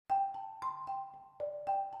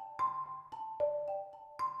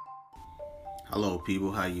Hello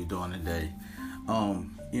people, how you doing today?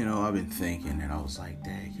 I've been thinking and I was like,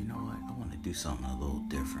 dang, you know what? I want to do something a little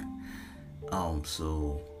different.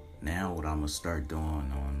 So now what I'm gonna start doing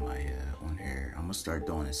on my on here, I'm gonna start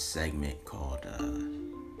doing a segment called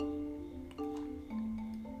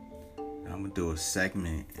I'm gonna do a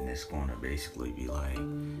segment and it's gonna basically be like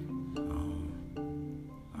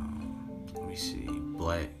let me see,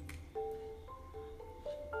 black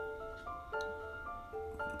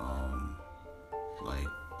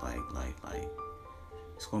like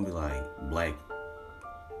it's gonna be like black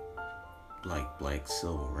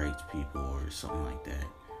civil rights people or something like that,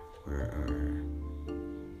 or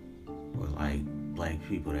like black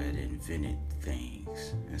people that invented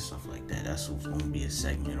things and stuff like that. That's what's gonna be a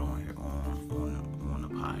segment on here on the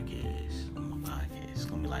podcast. On my podcast, it's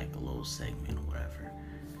gonna be like a little segment or whatever,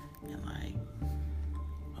 and like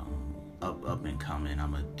up and coming,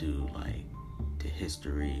 I'm gonna do like the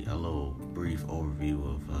history, a little brief overview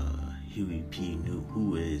of Huey P. Newton.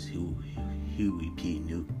 Who is Huey P.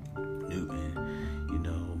 Newton?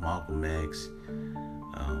 Malcolm X,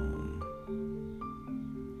 and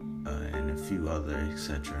a few other,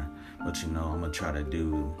 etc. But I'm gonna try to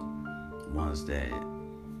do ones that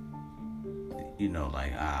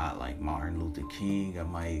like Martin Luther King. I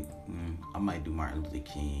might do Martin Luther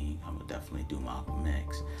King. I'm gonna definitely do Malcolm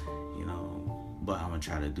X. But I'm gonna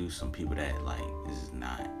try to do some people that like is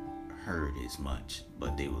not heard as much,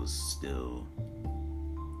 but they was still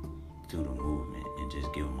through the movement, and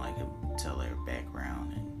just give them tell their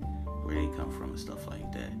background and where they come from and stuff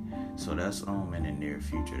like that. So that's in the near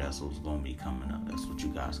future. That's what's gonna be coming up. That's what you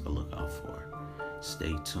guys can look out for.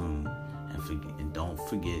 Stay tuned and don't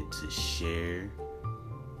forget to share,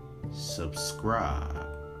 subscribe.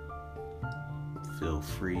 Feel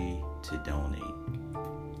free to donate.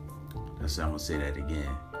 I'm gonna say that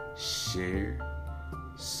again. Share,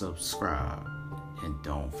 subscribe, and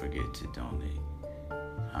don't forget to donate.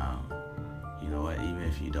 You know what? Even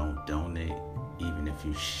if you don't donate, even if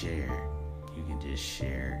you share, you can just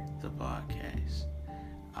share the podcast.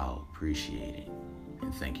 I'll appreciate it.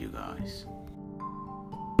 And thank you guys.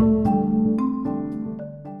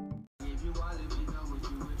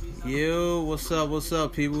 Yo, what's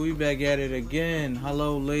up, people? We back at it again.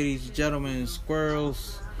 Hello, ladies, gentlemen,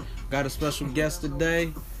 squirrels. Got a special guest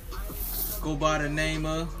today. Go by the name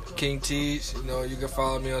of King Teej. You can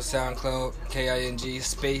follow me on SoundCloud, KING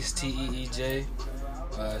space TEEJ.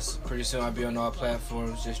 Pretty soon I'll be on all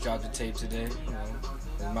platforms. Just dropped the tape today.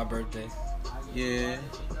 It's my birthday. Yeah.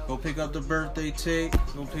 Go pick up the birthday tape.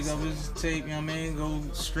 Go pick up his tape, Go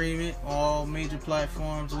stream it. All major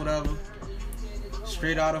platforms, whatever.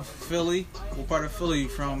 Straight out of Philly. What part of Philly you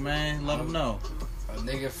from, man? Let them know. A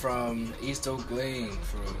nigga from East Oak Lane,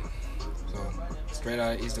 so straight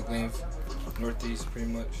out of East Oak Lane, Northeast, pretty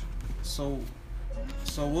much. So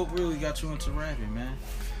what really got you into rapping, man?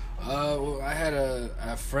 Well, I had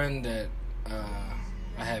a friend that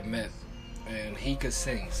I had met, and he could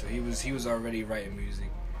sing, so he was already writing music,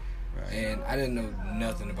 right. And I didn't know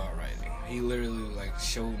nothing about writing. He literally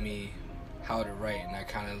showed me how to write, and I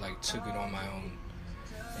kind of took it on my own.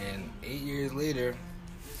 And 8 years later,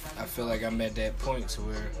 I feel like I'm at that point to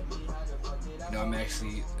where I'm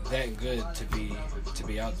actually that good to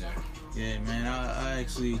be out there. Yeah, man. I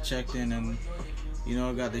actually checked in and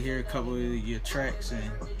I got to hear a couple of your tracks,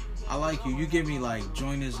 and I like you. You give me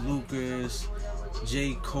Joyner Lucas,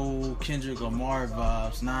 J. Cole, Kendrick Lamar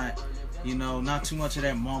vibes. Not too much of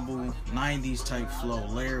that mumble 90s type flow,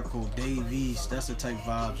 lyrical, Dave East. That's the type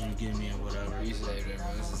vibes you give me or whatever. You say that, bro.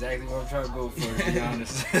 That's exactly what I'm trying to go for, to be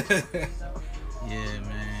honest. Yeah,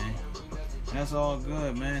 man. That's all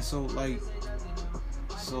good, man. So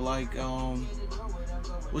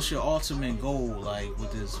what's your ultimate goal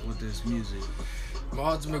with this music? My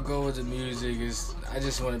ultimate goal with the music is I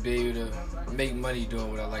just want to be able to make money doing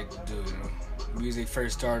what I like to do. Music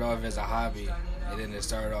first started off as a hobby, and then it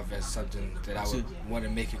started off as something that I would want to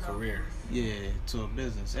make a career. Yeah, to a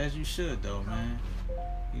business, as you should though, man.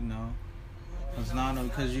 Because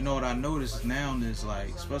what I noticed now is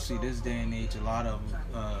especially this day and age, a lot of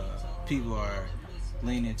people are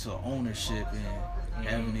leaning to ownership and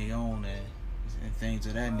having their own and things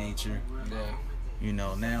of that nature.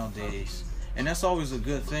 Yeah. Nowadays, and that's always a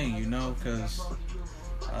good thing, because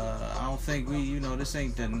I don't think this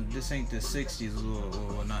ain't the 60s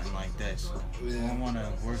or nothing like that. So we don't want to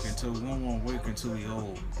work until we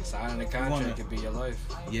old. Signing the contract could be your life.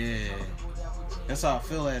 Yeah. That's how I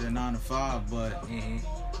feel at a 9 to 5, but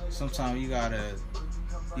sometimes you gotta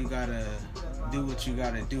do what you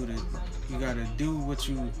gotta do. You gotta do what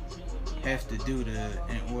you have to do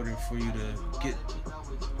in order for you to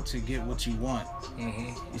get what you want.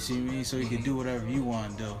 You see what I mean? So you can do whatever you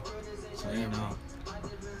want to do. So you know.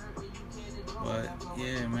 But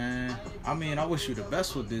yeah, man. I mean, I wish you the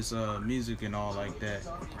best with this music and all like that.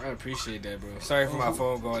 I appreciate that, bro. Sorry for my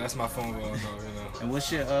phone going. That's my phone going, though. You know. And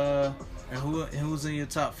what's your and who's in your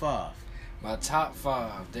top 5? My top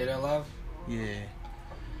 5. Dead or alive? Yeah.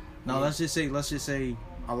 No, let's just say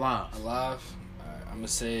alive. Alive. Alright, I'm gonna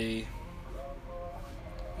say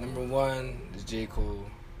number 1 is J. Cole.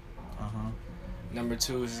 Number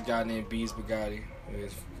 2 is this guy named Beats Bugatti.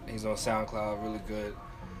 He's on SoundCloud, really good.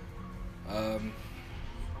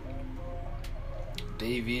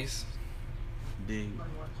 Davies. Yeah.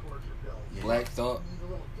 Black Thought.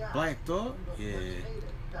 Black Thought? Yeah.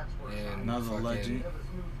 And another legend.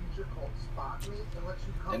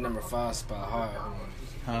 That number 5 spot hard.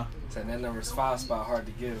 Huh? So that number 5 spot hard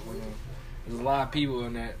to get. There's a lot of people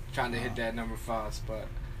in that trying to hit that number 5 spot.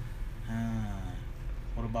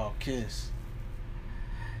 What about Kiss?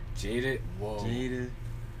 Jaded. Whoa. Jaded.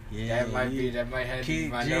 Yeah, that might have to be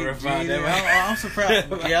my number 5. I'm surprised.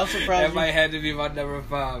 Yeah, I'm surprised. That might have to be my number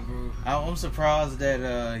 5, bro. I'm surprised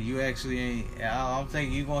that you actually ain't. I'm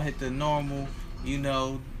thinking you gonna hit the normal, you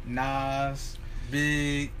know, Nas,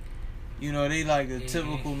 Big. You know, they like the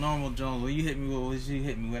typical normal Jones. When you hit me with what you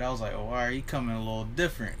hit me with, I was like, oh, all right, he coming a little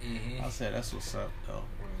different. I said, that's what's up, though.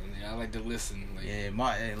 Yeah, I like to listen.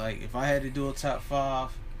 Like if I had to do a top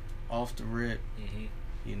 5 off the rip,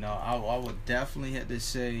 you know, I would definitely have to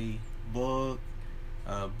say Boogie.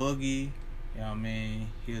 You know what I mean?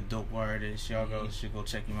 He a dope artist. Y'all should go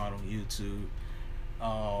check him out on YouTube.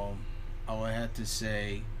 I would have to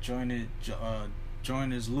say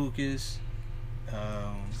Joyner's Lucas. He's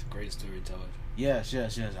a great storyteller. Yes.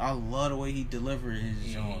 I love the way he delivered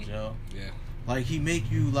his songs, yo. Yeah. Like he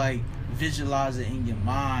make you like visualize it in your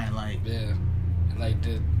mind, like yeah. And like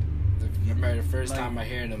I remember the first time I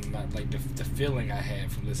heard him, like the feeling I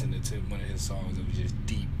had from listening to one of his songs, it was just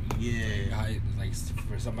deep. Yeah. Like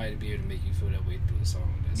for somebody to be able to make you feel that way through a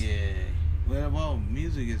song. Well,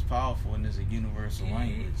 music is powerful and it's a universal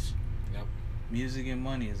language. Yep. Music and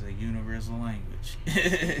money is a universal language.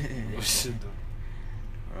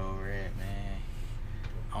 Bro, red man.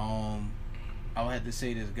 I would have to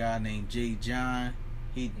say this guy named Jay John.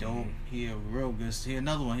 He dope. He a real good. He a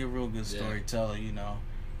real good storyteller. You know.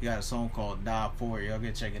 He got a song called Die For It. Y'all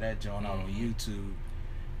get check that joint out on YouTube.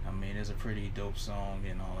 I mean, it's a pretty dope song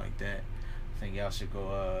and all like that. I think y'all should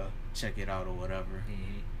go check it out or whatever.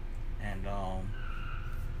 And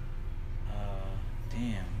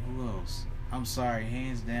damn, who else? I'm sorry,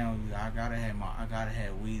 hands down, I gotta have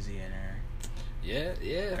Weezy in there. Yeah.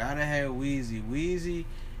 Gotta have Weezy.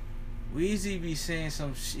 Weezy be saying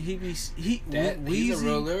some he's a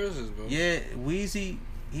real lyricist, bro. Yeah, Weezy,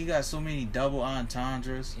 he got so many double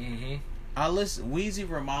entendres. Weezy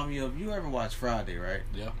remind me of, you ever watch Friday, right?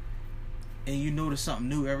 Yeah. And you notice something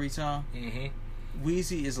new every time?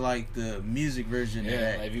 Weezy is like the music version of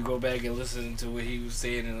that. Like if you go back and listen to what he was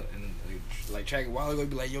saying and like track a while ago,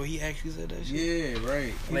 be like, yo, he actually said that shit. Yeah,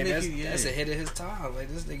 right. Like that's ahead of his time. Like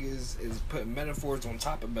this nigga is putting metaphors on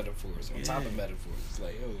top of metaphors on top of metaphors. It's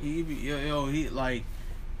like, he like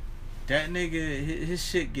that nigga. His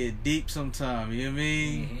shit get deep sometimes. You know what I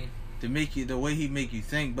mean? To make you the way he make you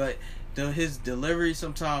think, but his delivery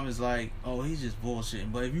sometimes is like, oh, he's just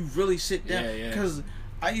bullshitting. But if you really sit down, because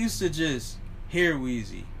I used to just hear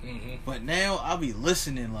Weezy, but now I'll be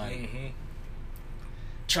listening like.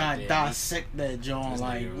 Trying to dissect that joint,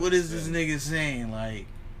 like, what is this nigga saying? Like,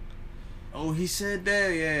 oh, he said that?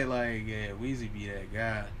 Yeah, like, yeah, Weezy be that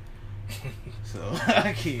guy. So,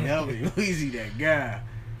 I can't help it. Weezy that guy.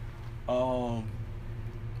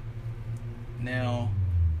 Now,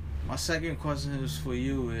 my second question is for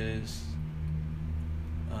you is,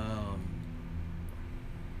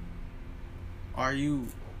 are you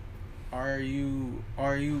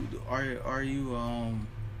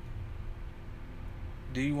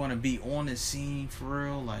do you want to be on the scene for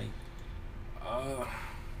real? Like,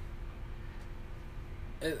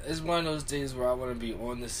 it's one of those days where I want to be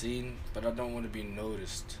on the scene, but I don't want to be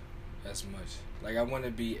noticed as much. Like, I want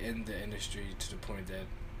to be in the industry to the point that,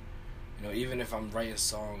 you know, even if I'm writing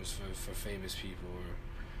songs for famous people or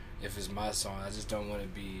if it's my song, I just don't want to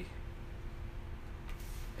be.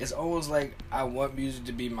 It's almost like I want music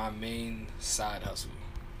to be my main side hustle.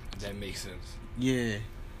 If that makes sense. Yeah.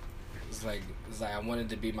 It's like I wanted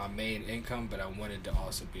to be my main income, but I wanted to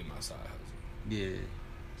also be my side hustle. Yeah.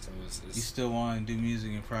 So it's you still want to do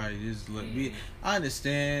music and probably just look. I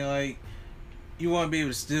understand, like, you want to be able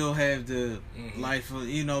to still have the life of,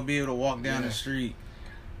 you know, be able to walk down the street.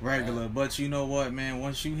 regular. But you know what, man?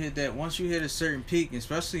 Once you hit a certain peak,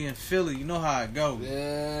 especially in Philly, you know how it goes.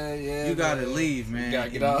 Yeah. You gotta leave, man. You gotta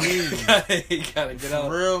get out. You gotta get out.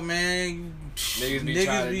 For real, man. Niggas be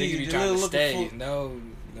trying to stay. For, no.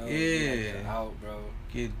 Yeah. Get out, bro.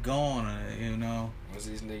 Get going, you know. Once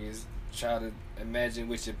these niggas try to imagine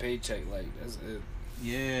what your paycheck like, that's it.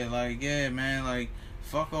 Yeah, like, yeah, man, like,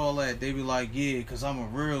 fuck all that. They be like, yeah, cause I'm a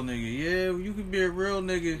real nigga. Yeah, you can be a real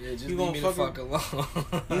nigga. Yeah, just you leave me the fuck alone.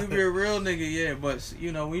 You can be a real nigga, yeah, but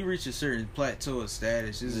you know, we reach a certain plateau of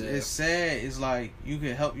status. It's sad. It's like you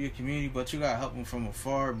can help your community, but you gotta help them from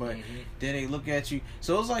afar. But then they look at you,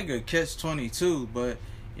 so it's like a catch-22. But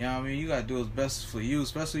you know what I mean, you gotta do what's best for you,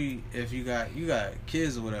 especially if you got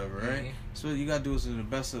kids or whatever, right? So you gotta do what's the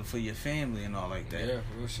best for your family and all like that. Yeah,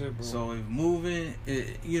 real shit, bro. So if moving,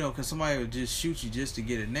 you know, cause somebody would just shoot you just to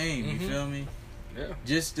get a name. You feel me? Yeah.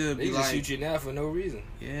 Just to they be just like, shoot you now for no reason.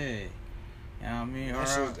 Yeah. You know what I mean?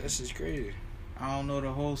 That's just crazy. I don't know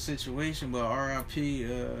the whole situation, but R.I.P.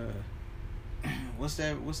 What's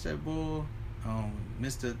that bull?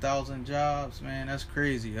 Mr. 1,000 Jobs, man, that's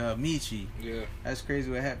crazy. Michi. Yeah. That's crazy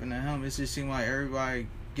what happened to him. It just seemed like everybody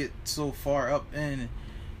get so far up in,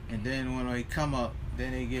 and then when they come up,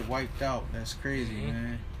 then they get wiped out. That's crazy,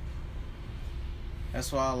 man.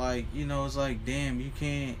 That's why, like, you know, it's like, damn, you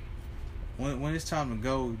can't. When it's time to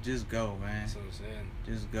go, just go, man. That's what I'm saying.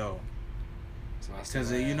 Just go.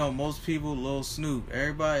 Because you know, most people, Lil Snoop,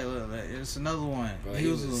 everybody, it's another one. Bro, he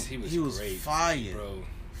was great, fire, bro.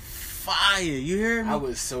 Fire. You hear me? I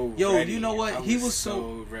was so ready. You know what? He was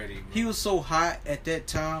so ready. Bro. He was so hot at that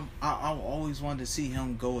time. I always wanted to see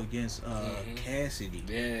him go against Cassidy.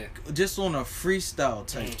 Yeah. Just on a freestyle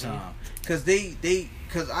type time. Cause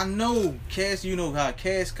cause I know Cass. You know how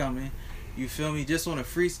Cass coming. You feel me? Just on a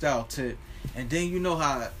freestyle tip. And then you know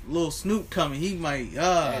how Lil Snoop coming. He might.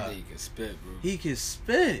 That nigga can spit, bro. He can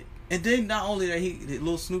spit. And then not only that,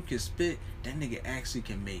 Lil Snoop can spit. That nigga actually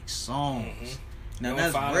can make songs. Now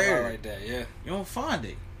that's rare. Like that, yeah. You don't find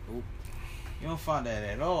it. Oop. You don't find that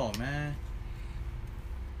at all, man.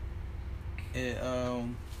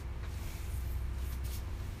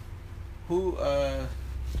 Who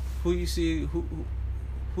you see? Who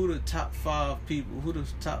the top 5 people? Who the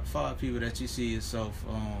top 5 people that you see yourself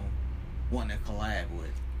wanting to collab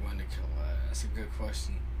with? Wanting to collab? That's a good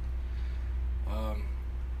question.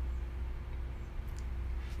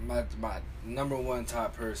 My number one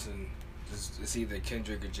top person. It's either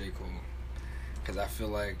Kendrick or J. Cole, because I feel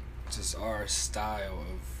like just our style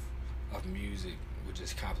of music would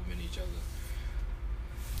just complement each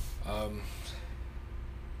other.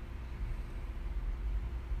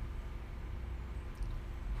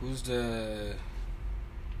 Who's the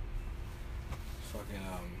fucking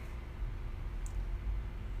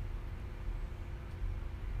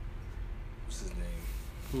what's his name?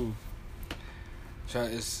 Who?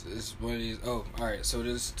 It's one of these. Oh, all right. So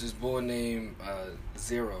this boy named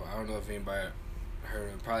Zero. I don't know if anybody heard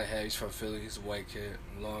him. Probably have. He's from Philly. He's a white kid,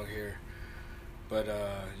 long hair. But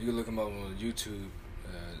you can look him up on YouTube,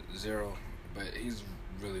 Zero. But he's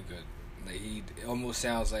really good. Like he almost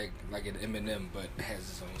sounds like an Eminem, but has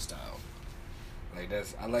his own style. Like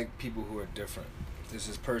I like people who are different. There's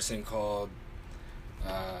this person called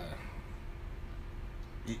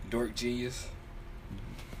Dork Genius.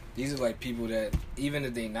 These are like people that, even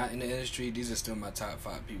if they not in the industry, these are still my top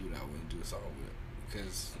 5 people that I wouldn't do a song with.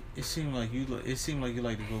 Because it seemed like you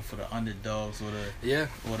like to go for the underdogs or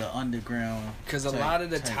the underground. Because a lot of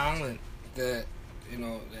the talent that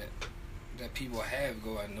that people have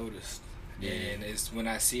go unnoticed. Yeah. And it's when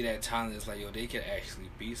I see that talent, it's like, yo, they could actually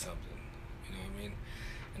be something. You know what I mean?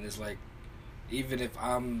 And it's like, even if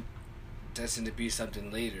I'm destined to be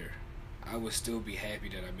something later, I would still be happy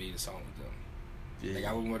that I made a song with them. Yeah. Like,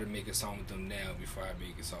 I would want to make a song with them now before I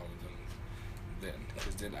make a song with them then.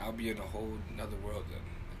 Because then I'll be in a whole another world then,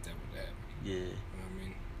 if that would happen. Yeah. You know what I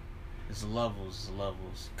mean? It's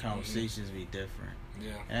levels. Conversations be different.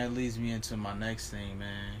 Yeah. And that leads me into my next thing,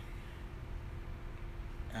 man.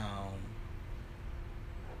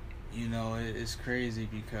 You know, it's crazy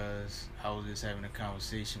because I was just having a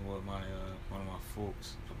conversation with my one of my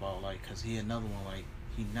folks about, like, cause he another one, like,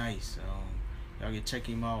 he nice. Y'all can check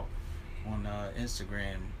him out on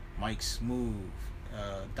Instagram, Mike Smooth,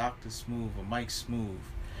 Dr. Smooth or Mike Smooth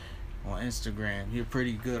on Instagram. He a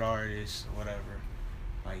pretty good artist, or whatever.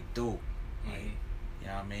 Like, dope. Like, you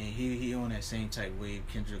know what I mean? He on that same type wave,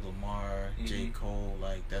 Kendrick Lamar, J. Cole,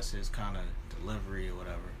 like, that's his kind of delivery or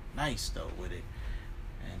whatever. Nice, though, with it.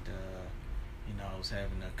 And, you know, I was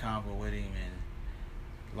having a convo with him,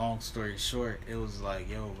 and long story short, it was like,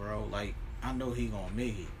 yo, bro, like, I know he gonna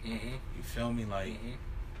make it. You feel me? Like,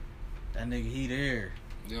 that nigga, he there.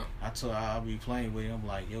 Yeah. I'll be playing with him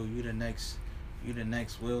like, yo, you the next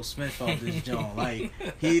Will Smith off this joint. Like,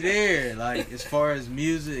 he there. Like, as far as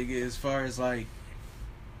music, as far as like,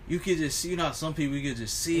 you could just see, some people you could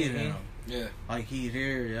just see it in him. Yeah. Like, he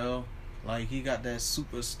there, yo. Like, he got that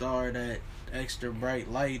superstar, that extra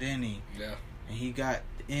bright light in him. Yeah. And he got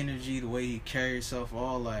the energy, the way he carry himself,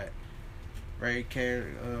 all that. Right?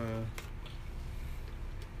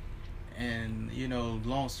 And,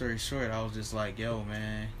 long story short, I was just like, yo,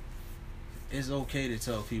 man, it's okay to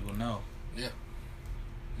tell people no. Yeah.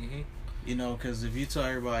 Because if you tell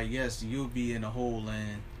everybody yes, you'll be in a hole.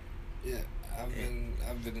 And yeah,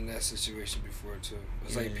 I've been in that situation before too.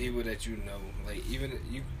 It's like people that like even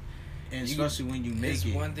you, and especially when you make it.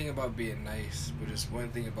 It's one thing about being nice, but it's one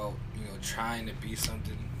thing about trying to be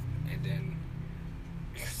something, and then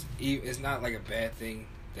it's not like a bad thing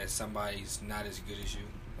that somebody's not as good as you,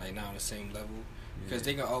 like not on the same level, because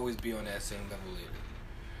they can always be on that same level later.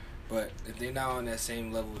 But if they're not on that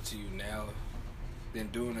same level to you now, then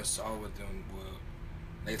doing a song with them will,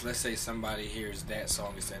 like, let's say somebody hears that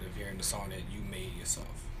song instead of hearing the song that you made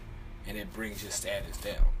yourself, and it brings your status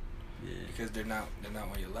down. Yeah. Because they're not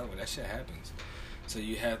on your level. That shit happens. So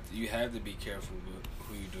you have to be careful with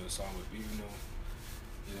who you do a song with. Even though,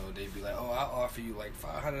 they'd be like, oh, I'll offer you like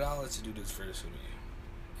 $500 to do this for this with me.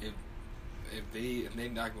 If they're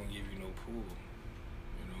not gonna give you no pool,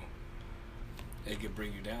 it could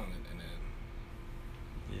bring you down and then.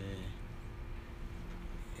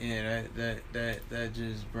 Yeah, that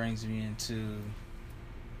just brings me into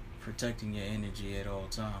protecting your energy at all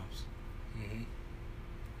times. Mm-hmm.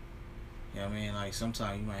 You know what I mean? Like,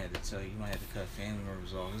 sometimes you might have to cut family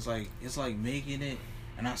members off. It's like making it,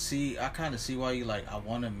 and I kind of see why you like, I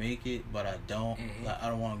want to make it, but I don't. Mm-hmm. Like, I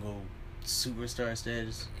don't want to go superstar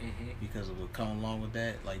status because of what come along with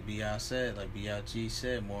that. Like B.I.G.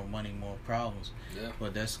 said, more money, more problems. Yeah.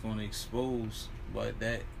 But that's going to expose. But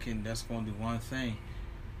that's going to do one thing.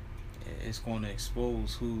 It's going to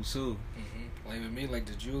expose who's who. Mm-hmm. Like with me, like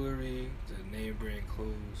the jewelry, the name brand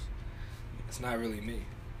clothes, it's not really me.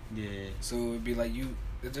 Yeah. So it'd be like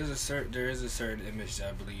there is a certain image that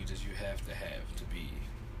I believe that you have to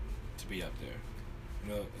be up there.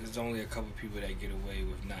 There's only a couple people that get away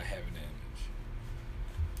with not having that image.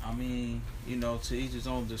 I mean, to each his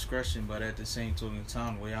own discretion, but at the same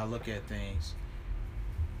time, the way I look at things,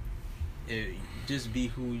 just be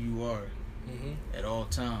who you are at all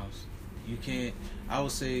times. You can't. I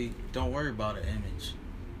would say, don't worry about an image.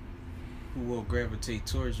 Who will gravitate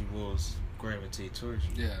towards you will gravitate towards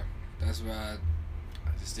you. Yeah, that's why I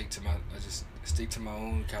just stick to my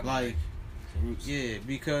own kind of roots. Yeah,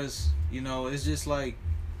 because it's just like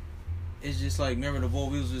remember the boy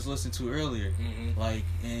we was just listening to earlier, like,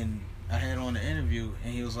 and I had on the interview,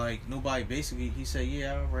 and he was like, nobody, basically he said,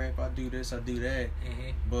 yeah, I rap, I do this, I do that,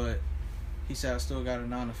 but he said I still got a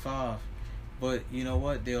 9 to 5. But you know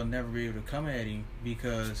what? They'll never be able to come at him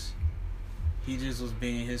because he just was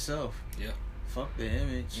being himself. Yeah. Fuck the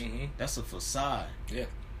image. That's a facade. Yeah.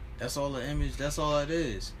 That's all the image. That's all it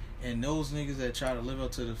is. And those niggas that try to live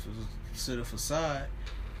up to the facade,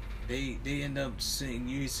 they end up seeing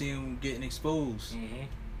them getting exposed.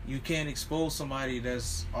 You can't expose somebody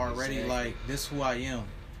that's already like, this who I am,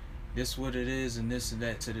 this what it is, and this and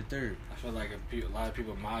that to the third. I feel like a lot of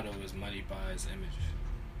people motto is money buys image.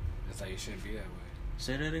 It's like it shouldn't be that way.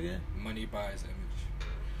 Say that again. Money buys image.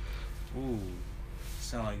 Ooh,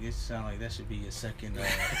 sound like that should be your second. Sound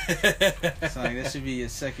like that should be your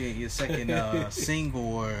second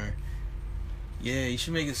single, or yeah, you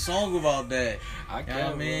should make a song about that. I know what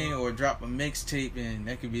I mean, or drop a mixtape, and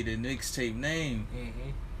that could be the mixtape name.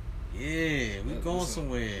 Yeah, we going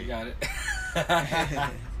somewhere. You got it.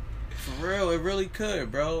 For real, it really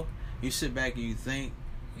could, bro. You sit back and you think,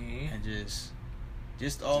 and just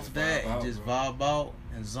off that, and just vibe out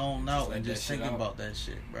and zone out and just think about that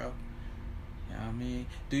shit, bro. You know what I mean?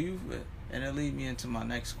 And that leads me into my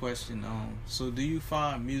next question. So do you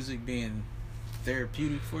find music being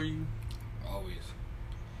therapeutic for you? Always.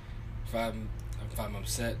 If I'm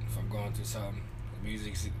upset, if I'm going through something,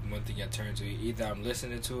 music's one thing I turn to. Either I'm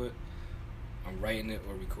listening to it, I'm writing it,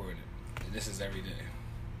 or recording it. And this is every day.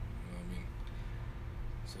 You know what I mean?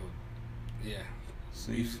 So, yeah.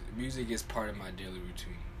 So music is part of my daily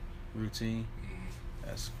routine.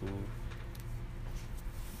 That's cool.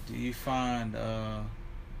 Do you find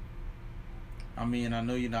I mean, I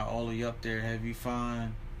know you're not all the way up there. Have you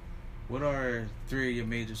find, what are 3 of your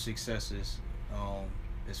major successes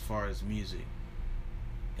as far as music?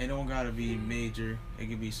 It don't gotta be major. It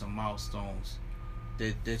could be some milestones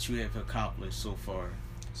that you have accomplished so far.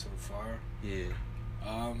 So far? Yeah.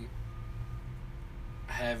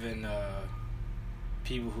 Having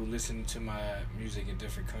people who listen to my music in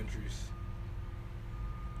different countries,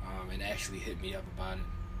 and actually hit me up about it.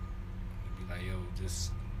 Be like, yo,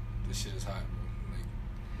 this shit is hot,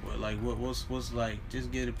 bro. What's like?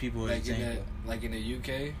 Just give the people an example. Like in the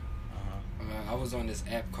UK, I was on this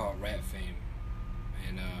app called Rap Fame,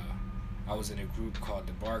 and I was in a group called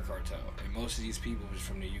the Bar Cartel, and most of these people was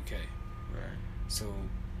from the UK. Right. So,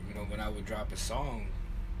 when I would drop a song,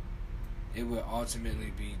 it would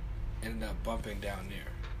ultimately end up bumping down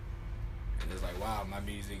there. And it's like, wow, my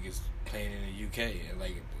music is playing in the UK, and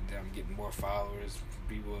like I'm getting more followers from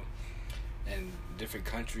people in different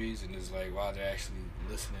countries, and it's like, wow, they're actually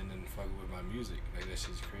listening and fucking with my music. Like, that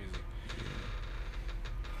shit's crazy.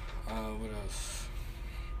 What else?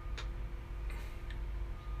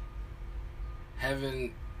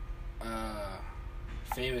 Having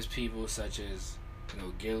famous people such as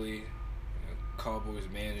Gilly, Cowboys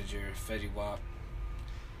manager, Fetty Wap,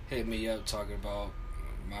 hit me up talking about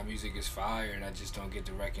my music is fire and I just don't get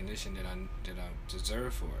the recognition that I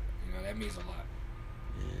deserve for it. That means a lot.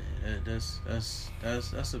 Yeah, that's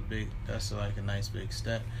like a nice big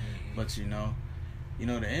step. Mm-hmm. But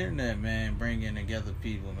the internet, man, bringing together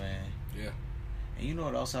people, man. Yeah. And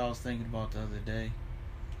what else I was thinking about the other day?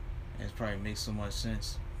 And it probably makes so much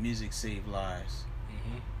sense. Music saves lives.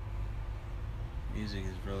 Mm-hmm. Music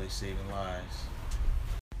is really saving lives.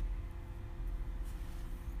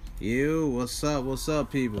 Yo, what's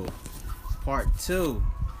up, people? Part 2.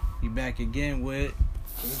 You back again with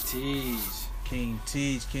King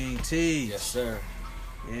Teej. Yes, sir.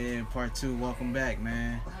 Yeah, part 2. Welcome back,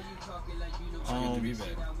 man. Good to be back.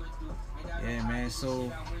 Yeah, man.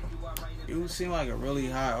 So you seem like a really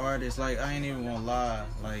hot artist. Like, I ain't even gonna lie.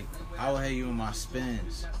 Like, I would have you in my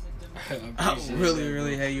spins. I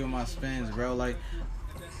really had you in my spins, bro. Like,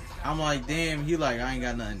 I'm like, damn, he like, I ain't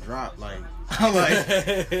got nothing dropped. Like, I'm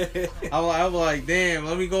like, damn,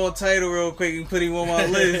 let me go on title real quick and put him on my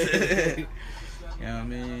list. You know what I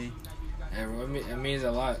mean? And it means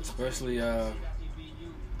a lot, especially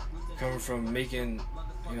coming from making,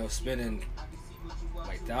 spending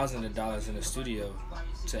like thousands of dollars in the studio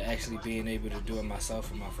to actually being able to do it myself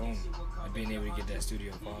with my phone and being able to get that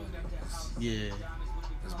studio quality.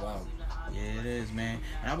 It's wild. Yeah, it is, man.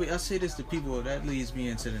 And I say this to people. That leads me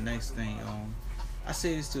into the next thing. I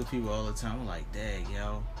say this to people all the time. I'm like, dang,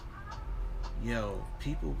 yo,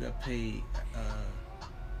 people got paid.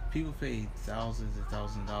 People pay thousands and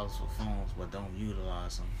thousands of dollars for phones, but don't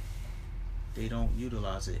utilize them. They don't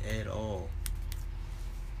utilize it at all.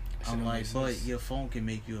 I'm like, but your phone can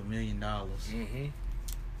make you $1 million. Mm-hmm.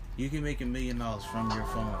 You can make $1 million from your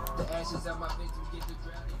phone.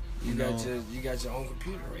 You got your own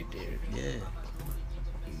computer right there. Yeah.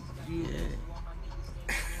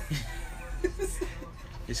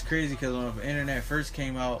 It's crazy because when the internet first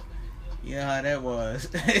came out, you know how that was.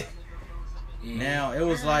 Mm-hmm. Now it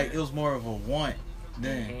was more of a want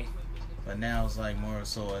then, mm-hmm. But now it's like more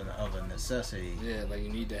so of a necessity. Yeah, like you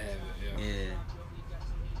need to have it. Yeah.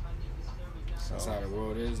 So, that's how the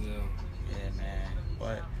world is now. Yeah, man.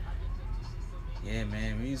 But yeah,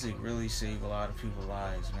 man, music really saved a lot of people's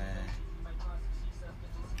lives, man.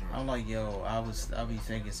 I'm like, yo, I'll be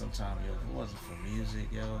thinking sometimes, yo, if it wasn't for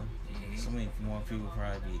music, yo, mm-hmm. so many more people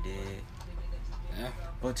probably be dead. Yeah.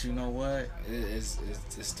 But you know what? It's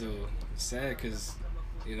still sad because,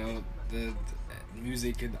 the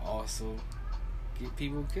music can also get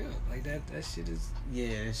people killed. Like that shit is.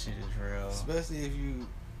 Yeah, that shit is real. Especially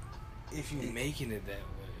if you making it that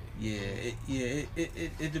way. Yeah, it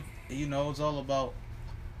it's all about.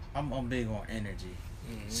 I'm big on energy,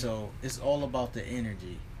 mm-hmm. So it's all about the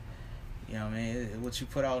energy. You know what I mean? What you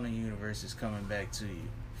put out in the universe is coming back to you,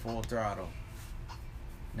 full throttle.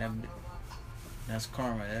 That's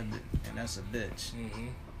karma, and that's a bitch, mm-hmm.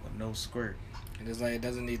 with no squirt. And it's like it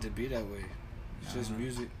doesn't need to be that way. It's just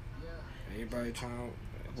music. Everybody trying.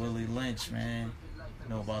 Willie Lynch, man. You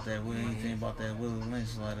know about that? Anything about that Willie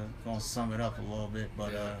Lynch? Like, gonna sum it up a little bit,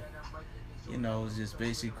 but it's just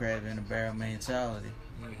basic crab in the barrel mentality.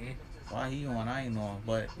 Mm-hmm. Why he on? I ain't on.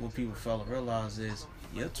 But what people fail to realize is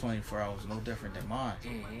your 24 hours no different than mine,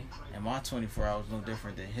 mm-hmm. and my 24 hours no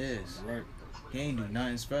different than his. Right. He ain't do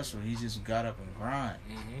nothing special. He just got up and grind.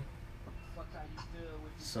 Mm-hmm.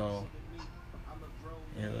 So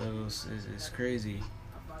it's crazy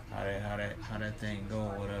how that thing go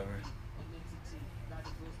or whatever.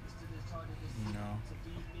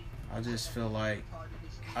 I just feel like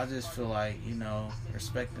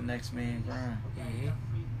respect the next man grind. Mm-hmm.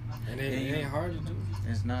 And it ain't hard to do.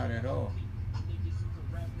 It's not at all.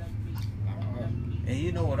 And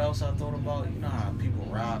you know what else I thought about? You know how people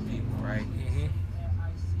rob people, right? Mm-hmm.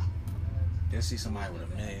 they'll see somebody with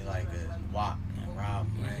 $1 million like a walk and rob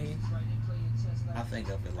them, right? I think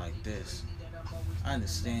of it like this. I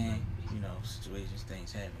understand, situations,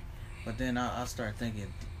 things happen, but then I start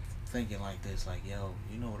thinking like this, like, yo,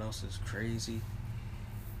 you know what else is crazy?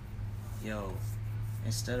 Yo,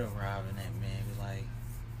 instead of robbing that man, be like,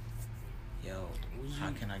 yo,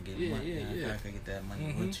 how can I get money? How can I get that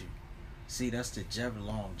money with you? See, that's the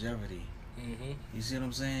longevity. You see what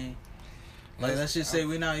I'm saying? Like, let's just say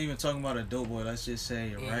we're not even talking about a dope boy. Let's just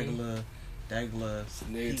say a regular,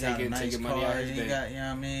 he got a nice car. He got, you know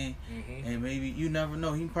what I mean? And maybe you never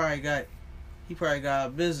know. He probably got a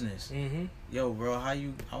business. Yo, bro,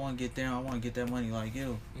 I want to get there. I want to get that money like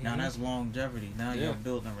you. Now that's longevity. Now you're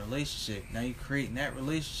building a relationship. Now you're creating that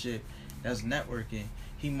relationship. That's networking.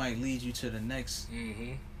 He might lead you to the next.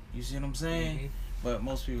 You see what I'm saying? But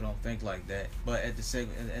most people don't think like that. But at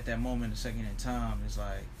that moment, the second in time, it's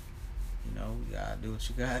like, you gotta do what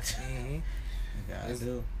you gotta do. You gotta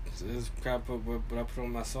do. It's kind of what I put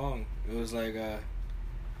on my song. It was like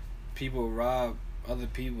people rob other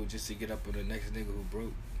people just to get up with the next nigga who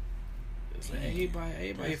broke. It's like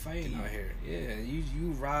everybody fighting out here. Yeah,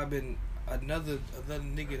 you robbing another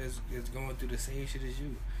nigga that's going through the same shit as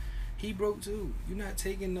you. He broke too. You're not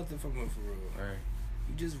taking nothing from him for real. Right.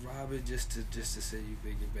 You just rob it just to say you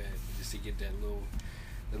big and bad, just to get that little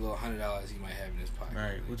 $100 he might have in his pocket.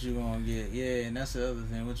 Right. What you gonna get? Yeah, and that's the other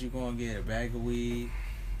thing. What you gonna get? A bag of weed.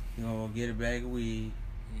 You gonna get a bag of weed.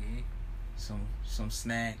 Some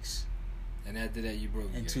snacks. And after that, you broke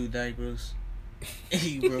again. And 2 diapers.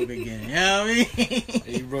 You broke again. You know what I mean?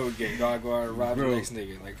 And you broke again. Go out and rob the next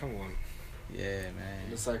nigga. Like, come on. Yeah, man.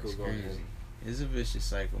 The cycle going on. It's a vicious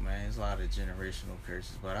cycle, man. It's a lot of generational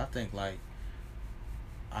curses. But I think like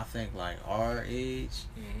our age,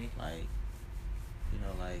 like,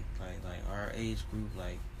 like our age group,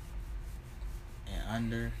 like, and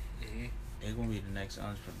under, they're gonna be the next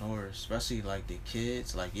entrepreneurs, especially like the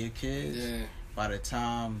kids, like your kids. Yeah. By the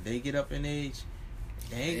time they get up in age,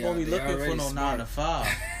 they ain't gonna be looking for no smart. 9 to 5.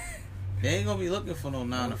 They ain't gonna be looking for no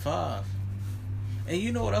 9 to 5. And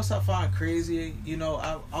you know what else I find crazy?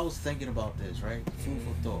 I was thinking about this, right? Food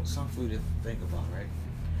for thought, some food to think about, right?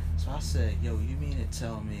 So I said, yo, you mean to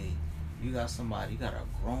tell me you got a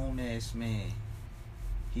grown ass man?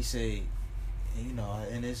 He said,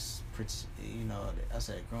 and it's, I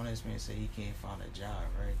said, grown ass man said he can't find a job,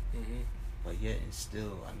 right? But yet and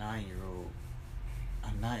still a 9-year-old,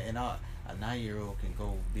 a 9-year-old can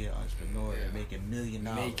go be an entrepreneur and make $1 million.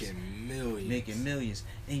 Making millions.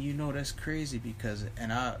 And that's crazy because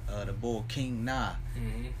the boy King Na,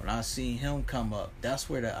 when I seen him come up, that's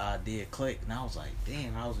where the idea clicked, and I was like,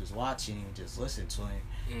 damn, I was just watching him, just listening to him,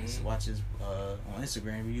 just watch his on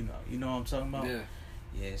Instagram, you know what I'm talking about?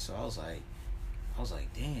 Yeah, so I was like,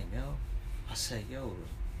 damn, yo. I said, yo,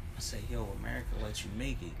 America let you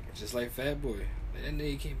make it. Just like Fat Boy. That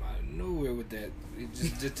nigga came out of nowhere with that. It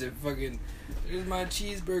just the fucking, here's my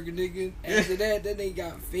cheeseburger, nigga. After that nigga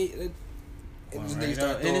got fake. Niggas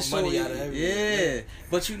start throwing money out of everywhere. Yeah.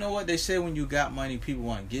 But you know what? They say when you got money, people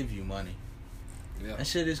want to give you money. Yeah. That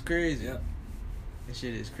shit is crazy. Yeah. That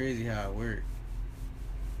shit is crazy how it works.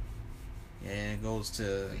 Yeah, and it goes to...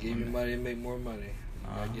 They give you money to make more money. You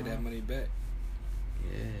gotta get that money back.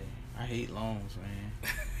 Yeah. I hate loans, man.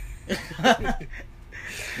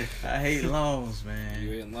 I hate loans, man.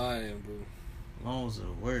 You ain't lying, bro. Loans are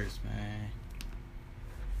the worst, man.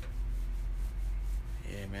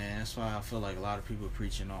 Yeah, man. That's why I feel like a lot of people are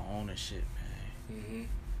preaching on ownership, man.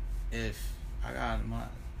 If I got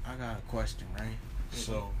a question, right?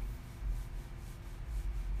 So,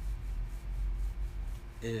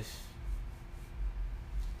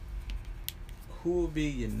 who will be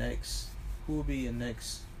your next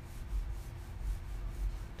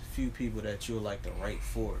few people that you would like to write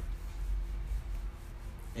for?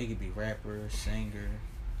 It could be rapper, singer.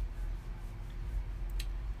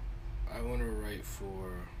 I want to write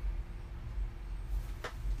for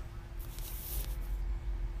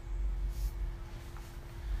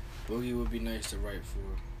Boogie. Would be nice to write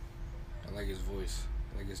for. I like his voice.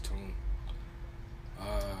 I like his tone.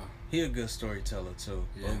 He a good storyteller too.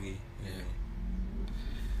 Yeah. Boogie. Yeah.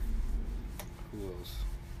 Who else?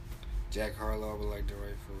 Jack Harlow I would like to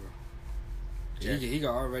write for. He can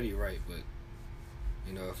already write, but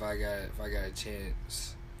if I got a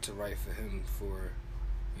chance to write for him for,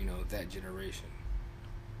 that generation,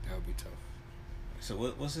 that would be tough. So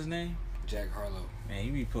what's his name? Jack Harlow. Man,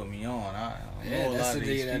 you be putting me on. That's the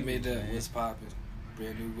nigga that made the What's Poppin'.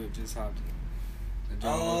 Brand new whip just hopped in.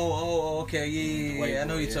 Okay, yeah. I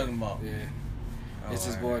know what you're talking about. Yeah. It's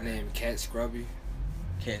his boy named Cat Scrubby.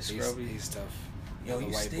 Cat Scrubby. He's tough. Yo,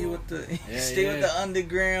 you stay boy. with the with the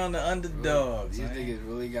underground, the underdogs. These niggas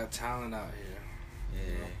really got talent out here.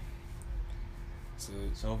 Yeah. You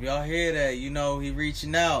know? So if y'all hear that, you know he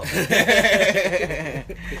reaching out. He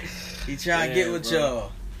trying to get with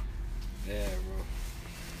y'all. Yeah,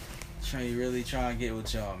 bro. He really trying to get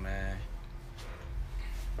with y'all, man.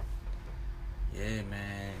 Yeah,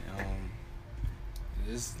 man.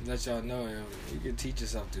 Just let y'all know, you can teach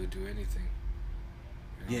yourself to do anything.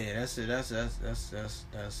 You know? Yeah, that's it.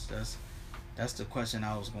 That's the question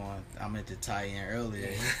I meant to tie in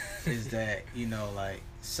earlier. Is that, you know, like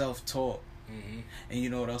self-taught. Mm-hmm. And you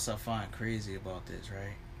know what else I find crazy about this,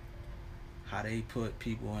 right? How they put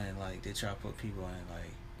people in, like, they try to put people in,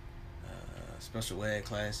 like, special ed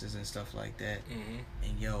classes and stuff like that. Mm-hmm.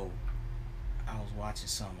 And yo, I was watching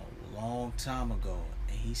something a long time ago,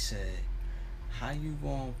 and he said, how you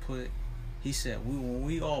gonna put, he said, when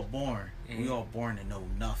we all born, we all born to know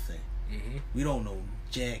nothing. Mm-hmm. We don't know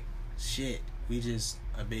jack shit. We just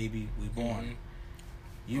a baby, we born. Mm-hmm.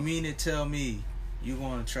 You mean to tell me you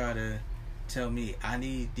gonna try to tell me I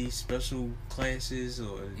need these special classes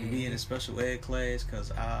or be in a special ed class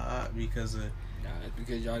because of that's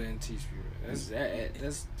because y'all didn't teach people.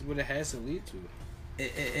 That's what it has to lead to.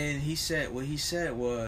 And he said what he said was